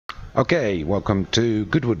Okay, welcome to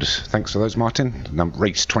Goodwood. Thanks for those, Martin.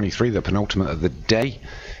 Race 23, the penultimate of the day.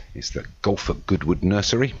 It's the Golf at Goodwood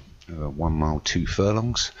Nursery, 1 mile 2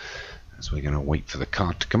 furlongs, as we're going to wait for the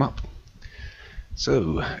card to come up.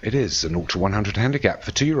 So it is an 0-100 handicap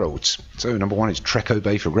for 2-year-olds. So number 1 is Treco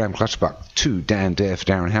Bay for Graham Clutterbuck, 2 Dan Dare for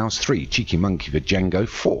Darren House, 3 Cheeky Monkey for Django,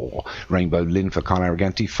 4 Rainbow Lynn for Carl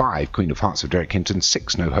Arroganti, 5 Queen of Hearts for Derek Hinton,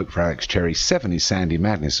 6 No Hope for Alex Cherry, 7 is Sandy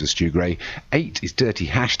Madness for Stu Gray, 8 is Dirty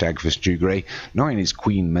Hashtag for Stu Gray, 9 is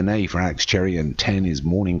Queen Monet for Alex Cherry, and 10 is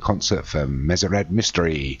Morning Concert for Meseret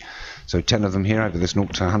Mystery. So 10 of them here over this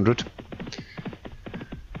 0-100.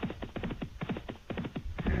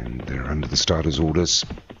 They're under the starter's orders,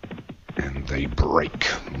 and they break.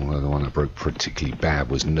 Although the one that broke particularly bad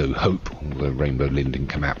was No Hope, although Rainbow Lynn didn't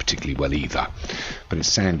come out particularly well either. But it's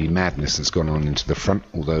Sandy Madness that's gone on into the front,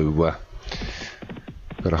 although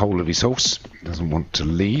got a hold of his horse, doesn't want to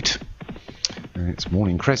lead. And it's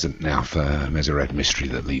Morning Crescent now for Meseret Mystery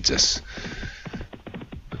that leads us.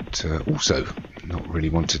 But also not really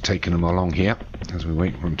want to take them along here as we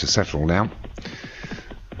wait for them to settle down.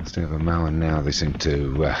 Instead of a Mowen now, they seem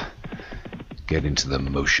to get into the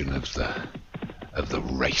motion of the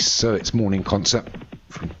race. So it's Morning Concert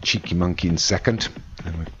from Cheeky Monkey in second,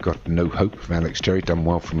 and we've got No Hope from Alex Cherry, done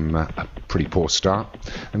well from a pretty poor start.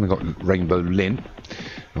 And we've got Rainbow Lynn,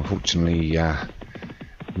 unfortunately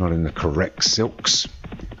not in the correct silks.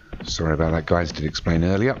 Sorry about that, guys, did explain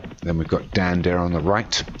earlier. Then we've got Dan Dare on the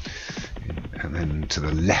right, and then to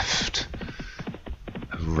the left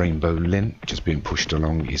Rainbow Lynn, just being pushed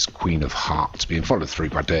along, is Queen of Hearts, being followed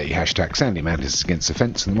through by Dirty Hashtag, Sandy Madness against the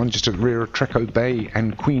fence, and the one just at the rear of Treco Bay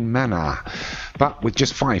and Queen Manor. But with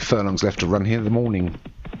just 5 furlongs left to run here, the Morning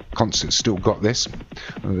Concert's still got this.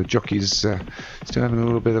 The jockey's still having a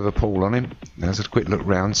little bit of a pull on him. Has a quick look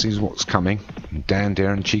round, sees what's coming. Dan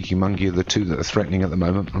Dare and Cheeky Monkey are the 2 that are threatening at the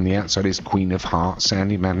moment. On the outside is Queen of Hearts,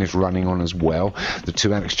 Sandy Madness running on as well. The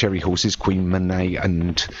 2 Alex Cherry horses, Queen Monet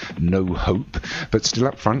and No Hope. But still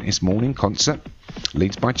up front is Morning Concert.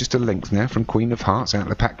 Leads by just a length now from Queen of Hearts. Out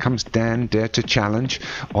the pack comes Dan Dare to challenge.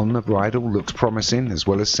 On the bridle looks promising, as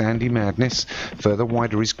well as Sandy Madness. Further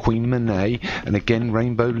wider is Queen Monet, and again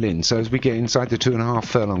Rainbow Lynn. So as we get inside the 2.5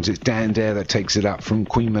 furlongs, it's Dan Dare that takes it up from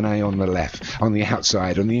Queen Monet on the left, on the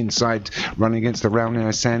outside. On the inside, running against the rail now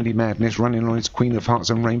is Sandy Madness, running on its Queen of Hearts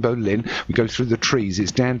and Rainbow Lynn. We go through the trees.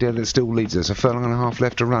 It's Dan Dare that still leads us. 1.5 furlongs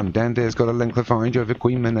left to run. Dan Dare's got a length of behind over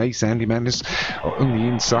Queen Monet. Sandy Madness on the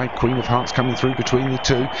inside. Queen of Hearts coming through between the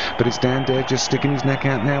 2, but it's Dan Dare just sticking his neck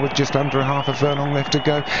out now with just under 1/2 furlong left to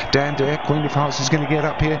go. Dan Dare, Queen of Hearts is going to get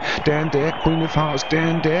up here. Dan Dare, Queen of Hearts,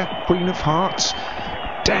 Dan Dare, Queen of Hearts.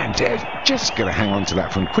 Dan Dare just going to hang on to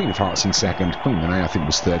that from Queen of Hearts in second. Queen Monet, I think,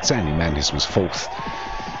 was third. Sandy Madness was fourth.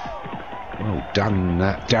 Well done,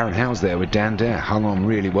 Darren House there with Dan Dare. Hung on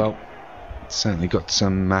really well. Certainly got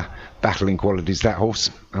some battling qualities, that horse.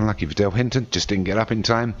 Unlucky for Del Hinton, just didn't get up in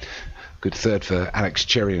time. Good third for Alex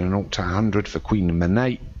Cherry and an 0-100 for Queen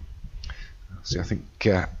Monet. So I think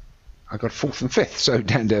I got 4th and 5th. So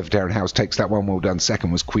Dan Dare for Darren House takes that one. Well done.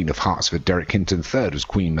 Second was Queen of Hearts for Derek Hinton. Third was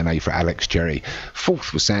Queen Monet for Alex Cherry.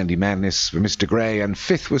 4th was Sandy Madness for Mr. Gray. And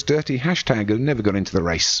 5th was Dirty Hashtag, who never got into the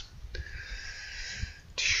race.